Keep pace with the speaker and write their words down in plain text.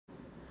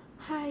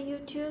Hi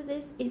YouTube,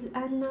 this is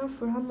Anna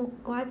from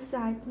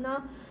website.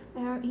 Now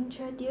I'll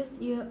introduce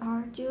you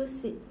our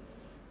jersey.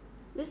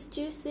 This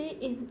jersey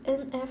is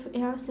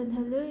NFL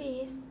St.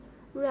 Louis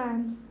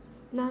Rams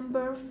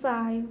number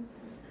 5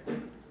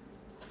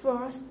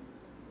 first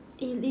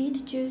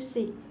elite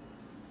jersey.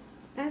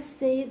 Let's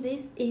say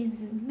this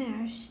is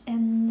mesh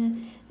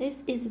and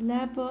this is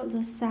label.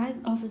 The size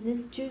of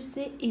this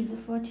jersey is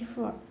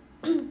 44.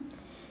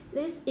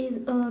 This is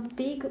a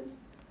big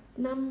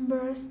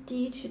number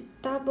stitched,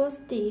 double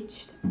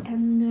stitched,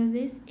 and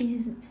this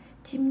is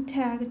team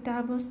tag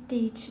double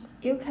stitched.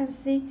 You can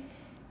see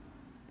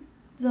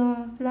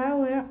the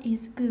flower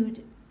is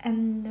good,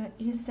 and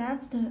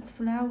except the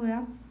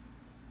flower,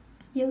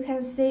 you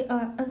can see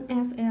a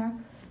NFL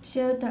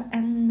shoulder,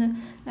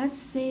 and let's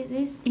see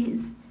this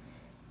is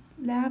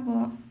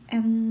label,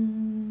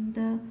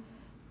 and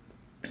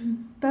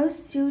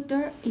both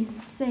shoulder is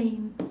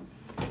same.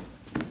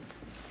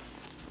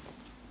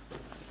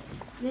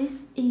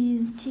 This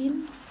is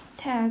team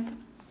tag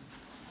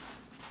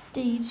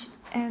stitch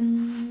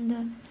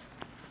and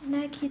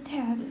Nike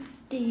tag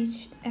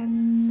stitch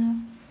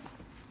and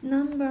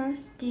number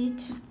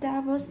stitch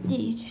double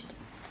stitched.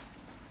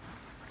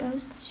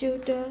 Both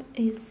shoulder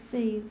is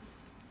same.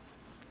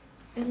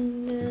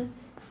 And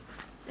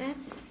let's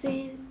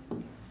see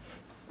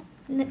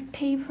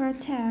paper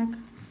tag.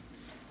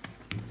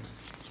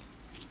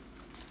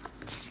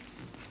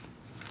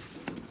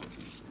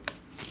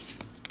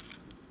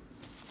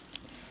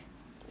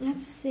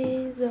 Let's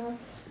see the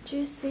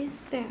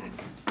jersey's back.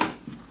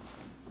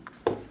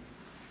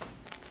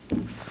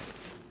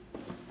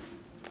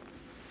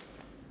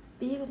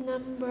 Big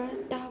number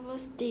double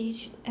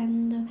stitched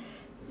and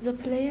the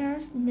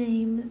player's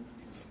name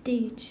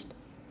stitched.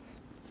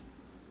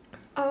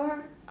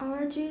 Our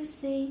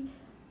jersey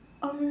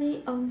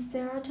only on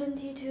sale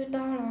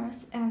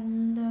 $22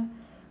 and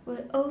we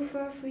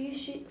offer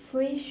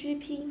free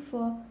shipping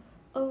for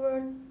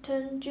over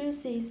 10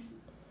 jerseys.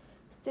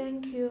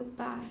 Thank you.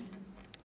 Bye.